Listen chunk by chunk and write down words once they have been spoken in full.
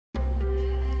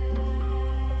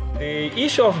The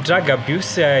issue of drug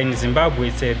abuse in Zimbabwe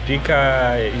is a big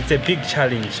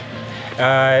challenge.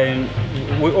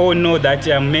 We all know that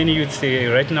many youths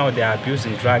right now they are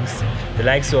abusing drugs, the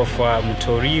likes of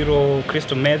Toriro,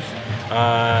 crystal meth,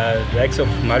 the likes of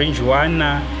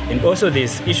marijuana, and also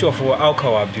this issue of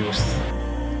alcohol abuse.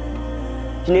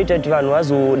 Chinoita kuti vanhu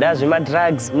vazoda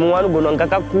zvema-drugs, mumwe anogona kunge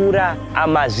akakura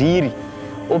amazviri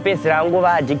opedzisira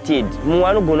angova addicted. Mumwe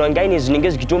anogona kunge aine zvinenge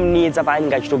zvichitomunetsa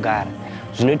paanenge achitogara,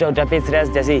 zvinoita kuti apedzisira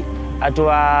azita sei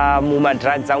atova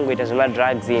muma-drugs, angoita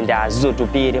zvema-drugs ende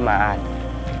hazvizotopere maari.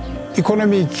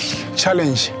 Economic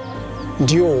challenge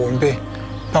ndiyo hombe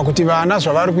pakuti vana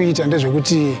zvavari kuita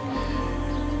ndezvekuti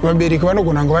vabereki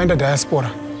vanogona kunge vaenda diaspora,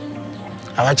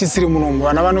 havachisiri munomu,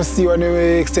 vana vanosiyiwa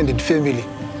ne-extended family.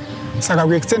 Saka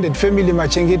ku-extended family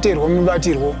machengeterwo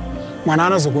mubatirwo, mwana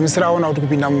anozogumisira aona kuti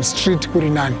kupinda mustreet kuri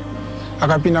nani.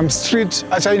 Akapinda mustreet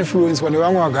achainfluenswa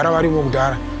nevamwe vagara varimo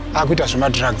kudhara akuita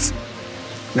zvema-drugs,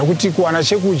 nokuti kuwana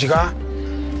chekudya,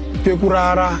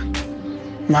 pekurara,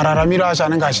 mararamiro acho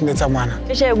anenge achinetsa mwana.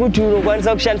 Pesha yekuti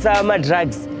unokwanisa kushandisa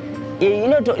ma-drugs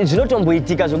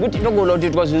zvinotomboitika zvokuti ndogona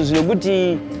kutoitwa zvinhu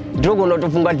zvinokuti ndogona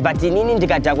kutofunga kuti but inini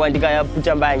ndikadhakwa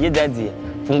ndikaputa mbanje dzadziya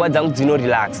pfungwa dzangu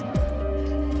dzinorelaxa.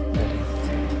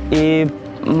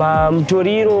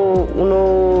 Mutoriro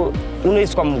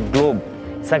unoiswa muglobe,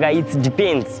 saka it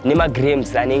depends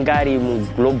nemagrams anenge ari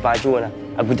muglobe achona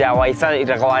akuti awaisa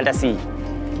rakawanda sei.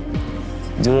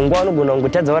 Dzimwe nguva unogona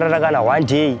kungotadza kurara kana 1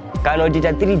 day kana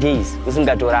kuita 3 days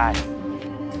usingatorari.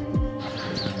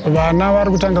 Vana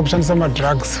vari kutanga kushandisa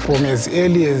ma-drugs from as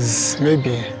early as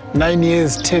maybe 9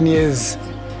 years, 10 years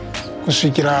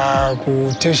kusvikira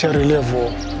ku-tertiary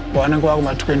level vanenge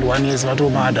vakuma 21 years vatova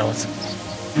ma-adults.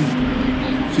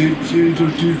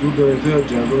 Chitotizogara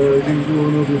tadhakwa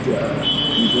tikuona kuti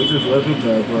zvote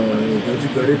zvatodhakwa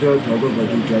ngatigare tadhakwa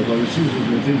batodhakwa zvisizvo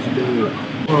zvatinchideyo.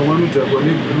 Vamwe vanodhakwa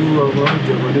neguru, vamwe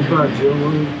vanodhakwa nepaje, vamwe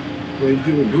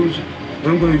vaitiro dosha.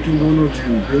 Vangoitungoona kuti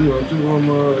upenyu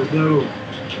hwatongoma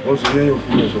wazonyanya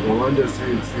kufunga zvakawanda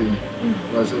sei.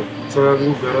 Saka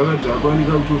kungogara akadhakwa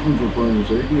ndikakutofunzwa panhu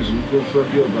zvaikwe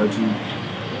zvinotofambira but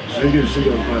zvinenge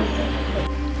zvisingafani.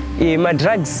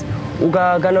 Ma-drugs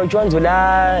kana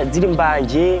uchiwanzoda dziri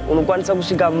mbanje unokwanisa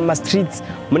kusvika mumastreets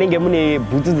munenge mune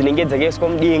bhutsu dzinenge dzakaiswa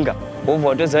mudenga, wobva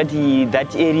watoziva kuti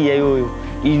that area iyoyo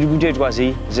iri kutoitwa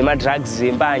zvema-drugs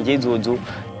zvembanje idzodzo.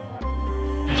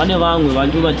 Pane vamwe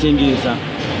vanotomatengesa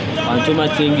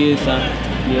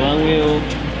nevamwewo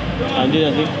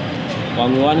vandoita sei,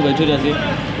 vamwe vanenge vachitoita sei,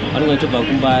 vanenge vachitobva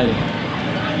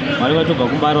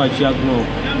kumbare vachiuya kunoko.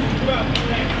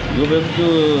 Ndopekuti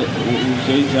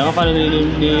zvakafanana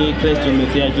necrystal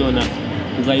meth yachona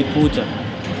ukaiputa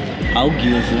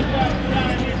haugezi,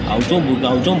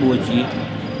 hautombodyi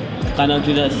kana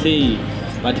kutoita sei,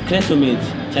 but crystal meth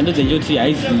chandodzechoti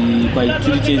haizi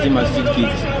kwaitiri chese ma-street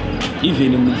kids.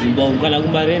 Even muZimbabwe kana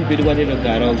kumbare mberi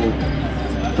kwatinogara uko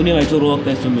kune vaitorawo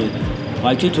crystal meth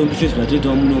vachitombise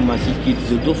zvatoitawo muno muma-street kids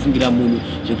zvokutofungira munhu,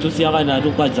 zvokutosiya kana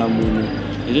atokwadza munhu,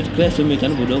 zvekutoti crystal meth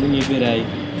anogoda kunyeperai.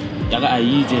 The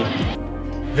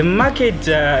market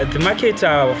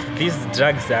of these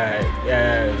drugs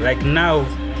like now,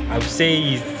 I would say,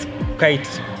 is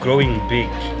quite growing big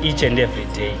each and every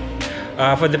day.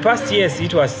 For the past years,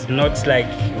 it was not like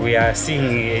we are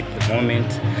seeing at the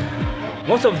moment.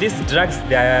 Most of these drugs,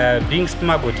 they are being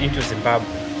smuggled into Zimbabwe.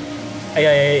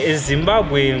 In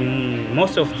Zimbabwe,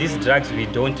 most of these drugs, we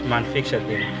don't manufacture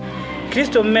them.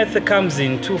 Crystal meth comes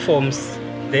in two forms.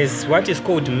 There's what is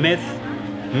called meth.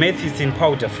 Meth is in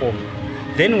powder form.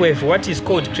 Then we have what is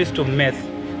called crystal meth.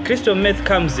 Crystal meth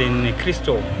comes in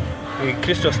crystal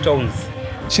stones.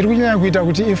 Chiri kunyanya kuita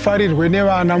kuti ifarirwe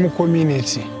nevana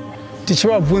mucommunity.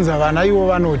 Tichivabvunza vana ivo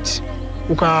vanoti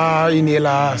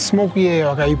ukainhela smoke iyeyo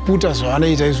wakaiputa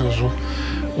zvavanoita izvozvo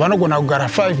vanogona kugara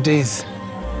 5 days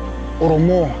or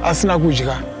more asina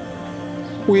kudya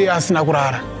uye asina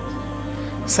kurara.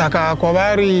 Saka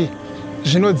kwavari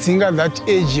zvinodzinga that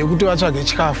age yekuti vatsvage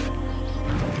chikafu.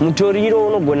 Mutoriro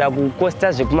unogona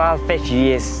kukosta zvekuma 5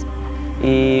 years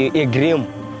egram,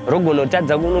 unogona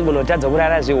kutadza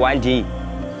kurara 1 day.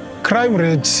 Crime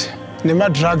rate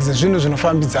nema-drugs zvinhu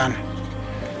zvinofambidzana,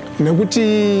 nekuti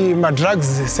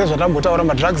ma-drugs sezvatambotaura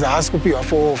ma-drugs haasi kupiwa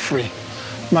for free.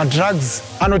 Ma-drugs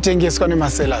anotengeswa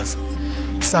nema-sellers,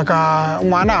 saka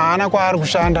mwana haana kwaari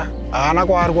kushanda, haana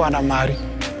kwaari kuwana mari,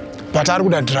 but ari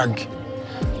kuda drug.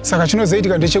 Saka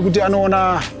chinozoitika ndechekuti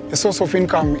anoona a source of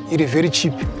income iri very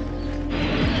cheap.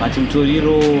 But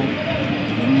mutoriro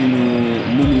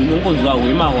munhu unongonzwa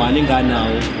hwema hwaanenge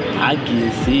anawo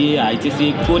hagezi haite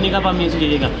sei kuoneka pameso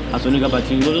checheka azooneka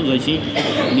but unotonzwa chi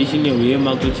nechine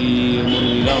hwema kuti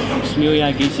munhu smell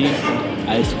yake chi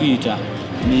haisi kuita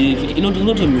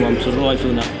inotonyiwa musoro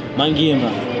wachona mangimba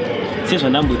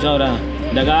sezvandambotaura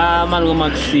ndakamanwa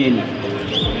makiseni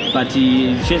but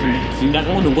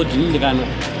ndakangodongodini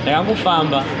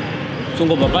ndakangofamba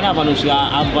tongobva pana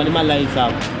panosvika apo pane malights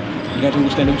apo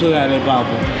ndikatongosvika ndekutorara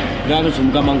ipapo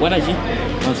ndakatozomuka mangwanachi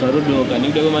mazuva rodoka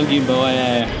nekuda kwemangimba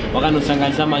wayaya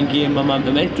wakanosanganisa mangimba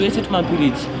twese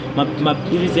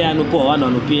tumapiritsi anopiwa vanhu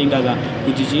vanopenga ka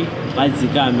kuti chi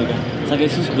vadzikame ka saka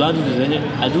isusu ndoatutizashe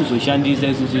hatikuzoshandisa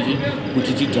isusu chi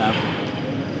kuti tidhakwe.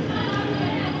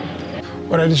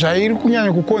 Alright, zvairi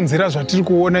kunyanya kukonzera zvatiri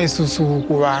kuona isusu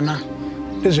kuvana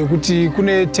ndezvekuti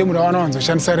kune temu ravana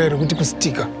vanozoshandisa rekuti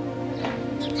kustika,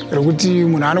 rekuti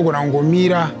munhu anogona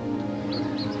kungomira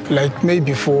like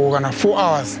maybe for kana 4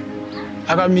 hours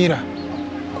akamira,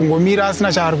 kungomira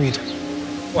asina chaari kuita.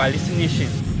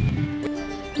 Hallucinations,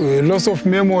 loss of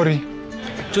memory,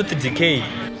 tooth decay,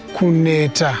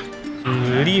 kuneta,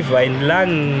 liver and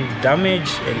lung damage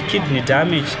and kidney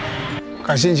damage,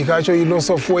 kazhinji kacho loss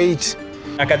of weight,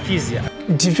 akathisia,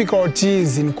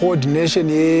 difficulties in coordination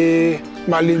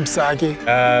yemalimbs ake.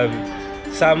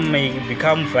 Some may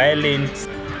become violent,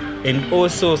 and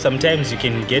also sometimes you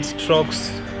can get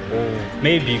strokes, or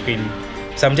maybe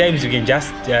sometimes you can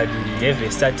just have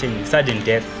a sudden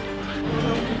death.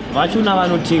 Vachona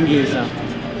vanotengesa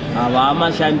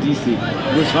havamashandisi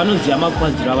because vanoziva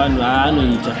makwadziro avanhu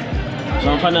aanoita.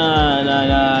 Zvamafana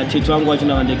natete wangu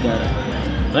vachona vandegara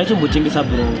vaichombotengesa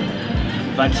brongo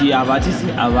but havatisi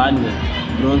havanwe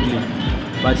brongi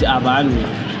but havanwe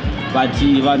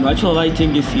but vanhu vacho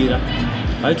vaitengesera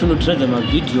vaitonotiradza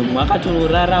mavhidhiyo mumwe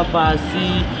akatonorara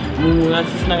pasi mumwe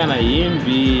asisina kana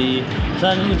hembe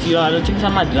sanoti vanotengesa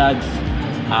madrugs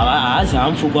haazi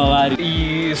harmful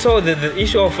kwavari. So the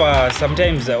issue of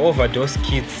sometimes overdose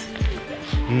kids,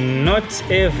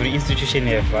 not every institution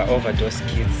have overdose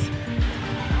kids.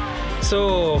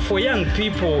 So for young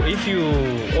people, if you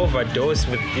overdose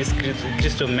with this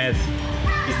crystal meth,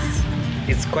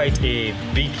 it's quite a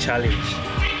big challenge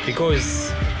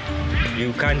because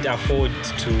you can't afford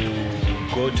to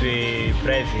go to a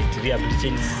private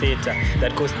rehabilitation center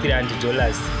that costs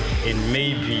 $300, and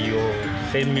maybe your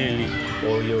family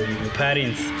or your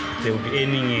parents, they will be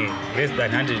earning less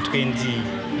than 120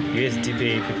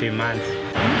 USD per month.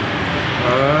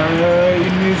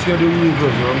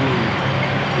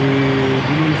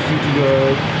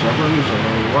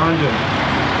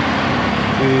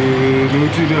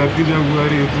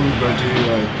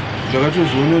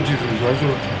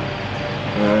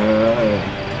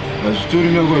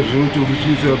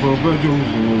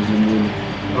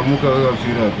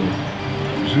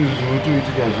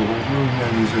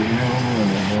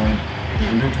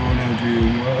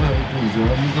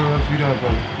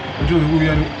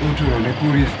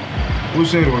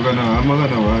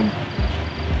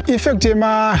 Effect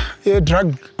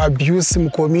drug abuse in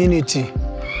community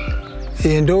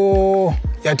ndo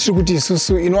yatiri kuti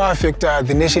isusu inoaffect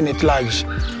the nation at large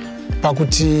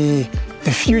pakuti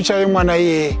the future yemwana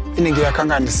iye inenge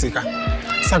yakanganisika.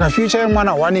 Saka future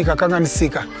yemwana one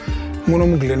ikakanganisika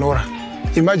munomuglenora.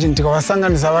 Imagine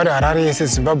tikavasanganisa vari Harare yese,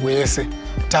 Zimbabwe yese,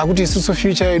 takuti isusu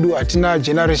future yedu hatina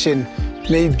generation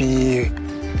maybe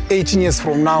 18 years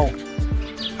from now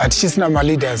hatichisina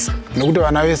ma-leaders nekuti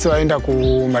vana vese vaenda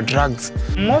kuma-drugs.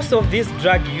 Most of these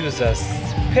drug users,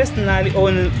 personally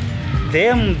on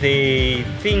them, they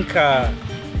think,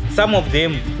 some of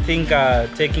them think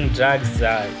taking drugs is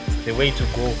the way to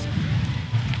go.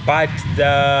 But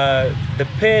the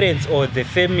parents or the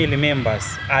family members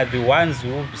are the ones who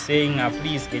will be saying,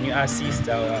 please, can you assist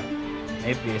our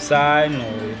maybe a son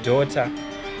or a daughter?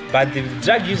 But the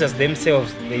drug users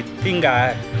themselves, they think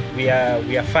we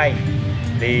are fine.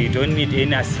 They don't need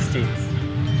any assistance.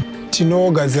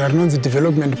 Tinogadzira rinonzi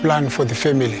development plan for the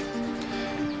family.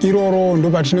 Iroro ndo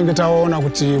patinenge taona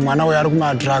kuti mwana uyu ari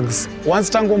kuma-drugs.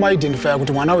 Once tangoma-identify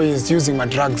kuti mwana uyu is using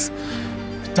ma-drugs,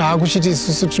 taakuchiti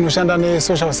isusu tinoshanda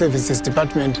ne-social services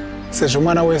department sezvo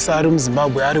mwana wese ari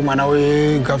muZimbabwe ari mwana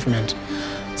we-government.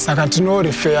 Saka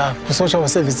tinorefer ku-social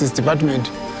services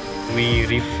department. We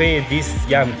refer these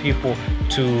young people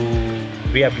to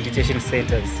rehabilitation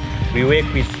centers. We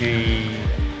work with the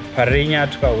Parenya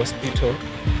Hospital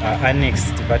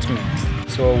Annex Department.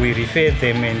 So we refer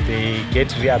them and they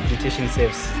get rehabilitation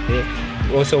services there.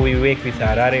 Also we work with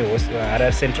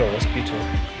Harare Central Hospital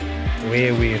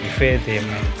where we refer them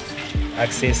and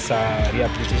access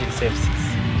rehabilitation services.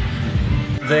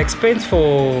 The expense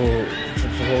for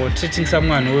treating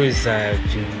someone who is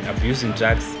abusing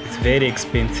drugs is very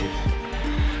expensive.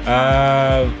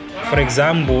 For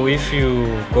example, if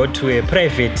you go to a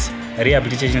private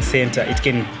rehabilitation center, it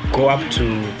can go up to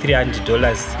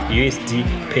 $300 USD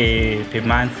per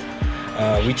month,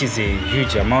 which is a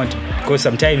huge amount because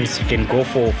sometimes you can go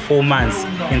for 4 months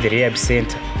in the rehab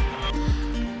center.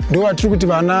 Ndo watiri kuti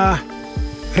vana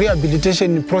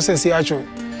rehabilitation process yacho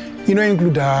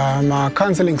include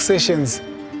counseling sessions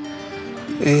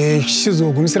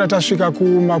chichizogumisira tasvika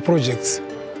kuma-projects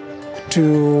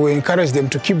to encourage them,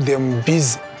 to keep them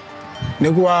busy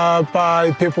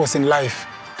nekuvapa purpose in life.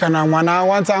 Kana mwana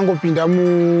wanza angopinda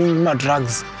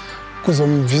muma-drugs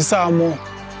kuzomubvisamo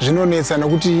zvinonetsa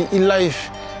nekuti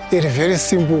life iri very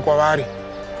simple kwavari,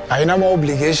 haina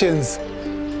ma-obligations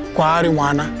kwaari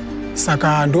mwana.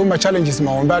 Saka ndo ma-challenges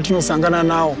mahombe atinosangana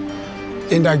nawo.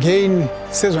 And again,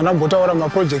 sezvanambotaura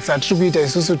ma-projects atiri kuita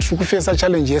isusu tiri kufesa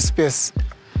challenge yespace.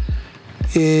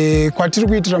 Kwatiri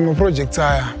kuitira ma-projects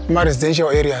aya ma-residential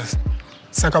areas.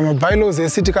 Saka ma-bylaws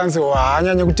e-city council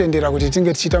haanyanye kutendera kuti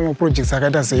tinge tichiita ma-projects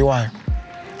akaita seiwayo.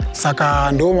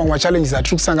 Saka ndo mamwe challenges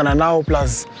atiri kusangana nawo,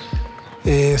 plus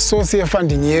source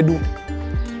yefunding yedu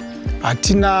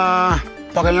hatina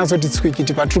pakanyatsoti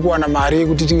tswikiti patiri kuwana mari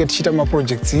yekuti tinge tichiita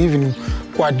ma-projects, even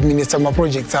kuadminister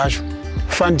ma-projects acho.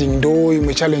 Funding ndo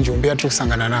imwe challenge hombe yatiri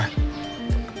kusangana nayo.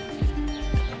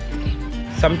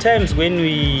 Sometimes when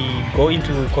we go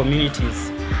into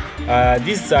communities,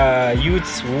 these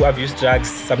youths who abuse drugs,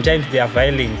 sometimes they are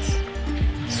violent.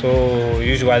 So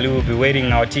usually we'll be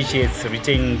wearing our t-shirts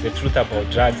retaining the truth about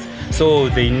drugs. So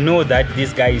they know that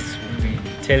these guys will be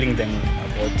telling them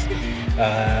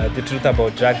about the truth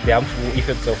about drugs, the harmful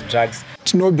effects of drugs.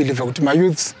 Tinobelieve kuti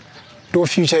ma-youths ndo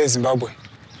future yeZimbabwe.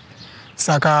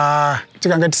 Saka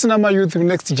tikanga tisina ma-youth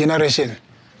next generation,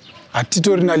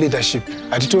 hatitorina leadership,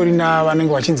 hatitorina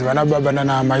vanenge vachinzi vana baba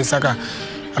nana mai. Saka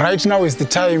right now is the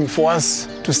time for us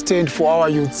to stand for our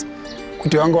youths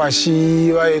kuti vange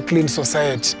vachiva a clean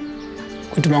society,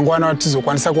 kuti mangwana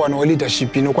tizokwanisa kuwanawo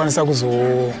leadership inokwanisa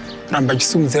kuzoramba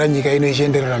ichisimudzira nyika ino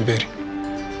ichienderera mberi.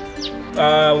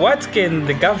 What can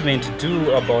the government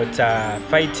do about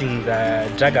fighting the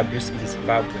drug abuse in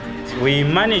Zimbabwe? We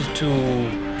managed to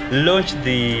launch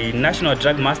the National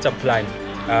Drug Master Plan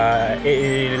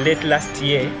late last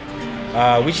year,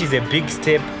 which is a big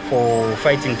step for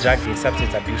fighting drug and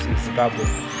substance abuse in Zimbabwe.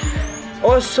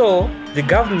 Also, the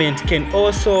government can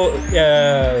also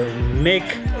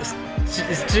make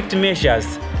strict measures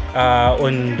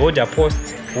on border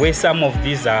posts where some of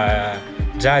these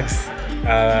drugs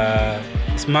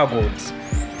smuggled.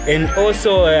 And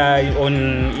also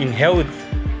in health,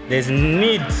 there's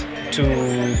need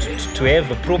to have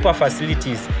proper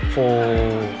facilities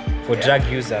for drug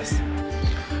users.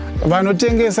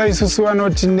 Vanotengesa isusu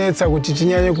vanotinetsa kuti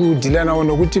tinyanye kudhila nawo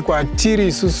nokuti kwatiri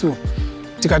isusu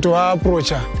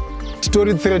tikatovaapproacha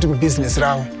titori threat kubusiness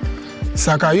ravo.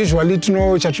 Saka usually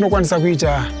chatinokwanisa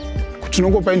kuita kuti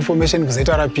tinongopa information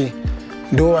kuZRP,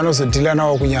 ndo vanozodhila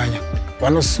nawo kunyanya.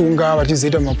 Vanosunga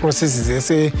vachizoita ma-processes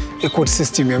ese e-court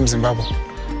system yemuZimbabwe.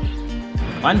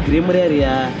 1 gram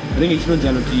area ringe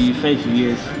chinonzana kuti 5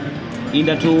 years.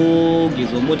 Inda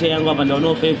togezo mota yangu apa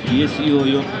ndaonawo 5 years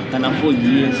iyoyo kana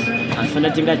 4 years. Asi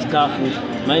ndatenga chikafu,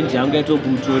 mind yangu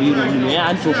yatokutoriro, munhu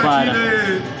anotofara.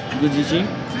 Kuti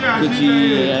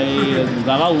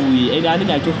ngavauye, ende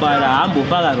anenge achitofara,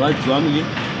 haambofa karwadziwa muli,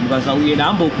 mukasauye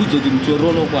haambokudze kuti mutoriro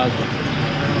unokwazwa.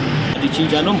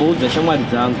 Ndichinja anomboudza shamwari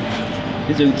dzangu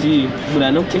ndezvekuti munhu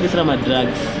anokutengesera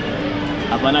madrugs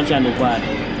hapana chanokwana,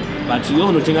 but iwe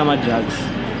unotenga madrugs,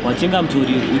 watenga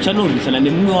mutoriro, uchanorwisana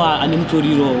nemumwe ane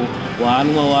mutoriro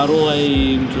waanwa warova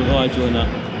mutoriro wachona,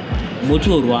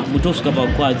 motorwa motosvika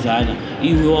pakukwadzana.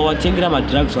 Iwe wawatengera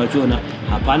madrugs wachona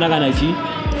hapana kana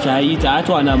chaita,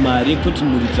 atowana mari yekuti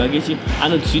mhuri dzake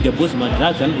anotsvida, because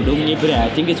madrugs anogoda kunyepera,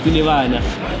 haatengeswi nevana.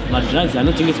 Madrugs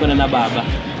anotengeswa nana baba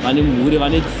vane mhuri,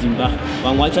 vane dzimba,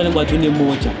 vamwe vacho vanenge vatone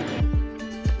mota.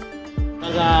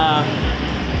 Saka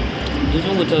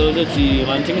ndichongotaura kuti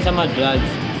vanotengesa madrugs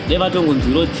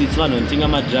nevatongonzwirawo tsitsi vanhu vanotenga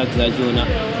madrugs achona,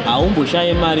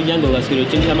 haumboshaye mari nyange ukaswera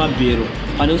kutengesa mabhero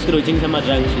pane kuswera kutengesa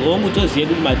madrugs. Wongotoziva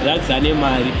kuti madrugs ane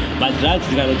mari. Madrugs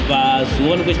kana kuti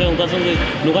pazuva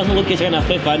unokwanisa kana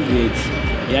 500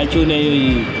 yachona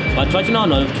iyoyi, but vachina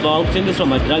vanhu vakutengeswa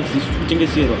madrugs isi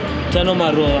kutengeserwa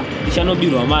tichanomarova,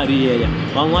 tichanobirwa mari iyeya.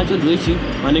 Vamwe vacho ndoichi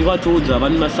vanenge vatoudza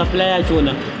vane masupply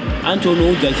achona,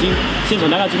 anotonoudza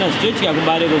sezvandakatona zitoitika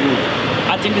kumbareko kuti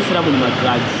atengesera munhu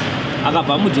madrugs,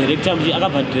 akabva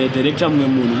director mumwe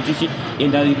munhu kuti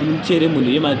enda mutere munhu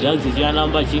yemadrugs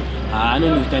echianamba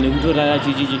anonosvika nekutorara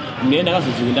chichichi. Mune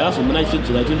ndakazomuna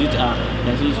achitodzoka tonditi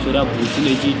ndachitora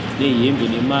bhusi nehembe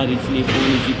nemari chine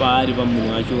foni chipaari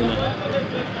pamunhu wachona.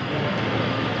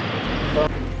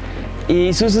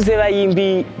 isusu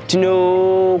sevaimbi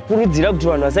tinokurudzira kuti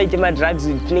vanhu vasaite madrugs.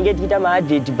 Tinenge tichiita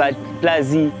maadvert but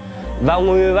plus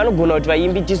vamwe vanogona kuti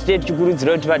vaimbi tisu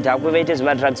tichikurudzira kuti vadhakwe vaite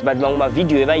zvemadrugs, but vamwe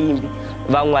mavhidhiyo evaimbi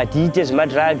vamwe hatiite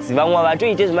zvemadrugs, vamwe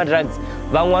havatoite zvemadrugs,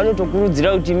 vamwe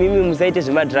vanotokurudzira kuti mimi musaite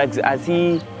zvemadrugs,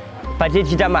 asi patete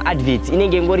tichiita maadverts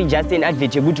inenge ingori just an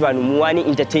advert yekuti vanhu muwane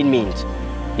entertainment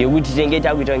yekuti tinenge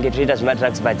takuita kunge toita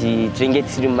zvemadrugs but tinenge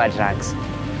tisiri mumadrugs.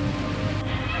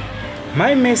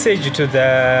 My message to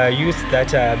the youth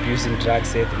that are abusing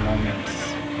drugs at the moment: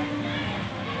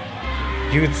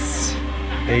 youths,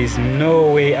 there is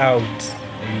no way out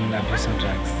in abusing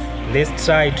drugs. Let's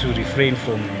try to refrain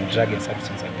from drug and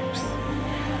substance abuse,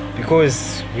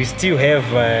 because we still have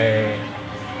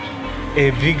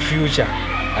a big future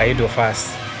ahead of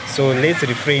us. So let's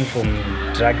refrain from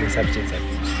drug and substance abuse.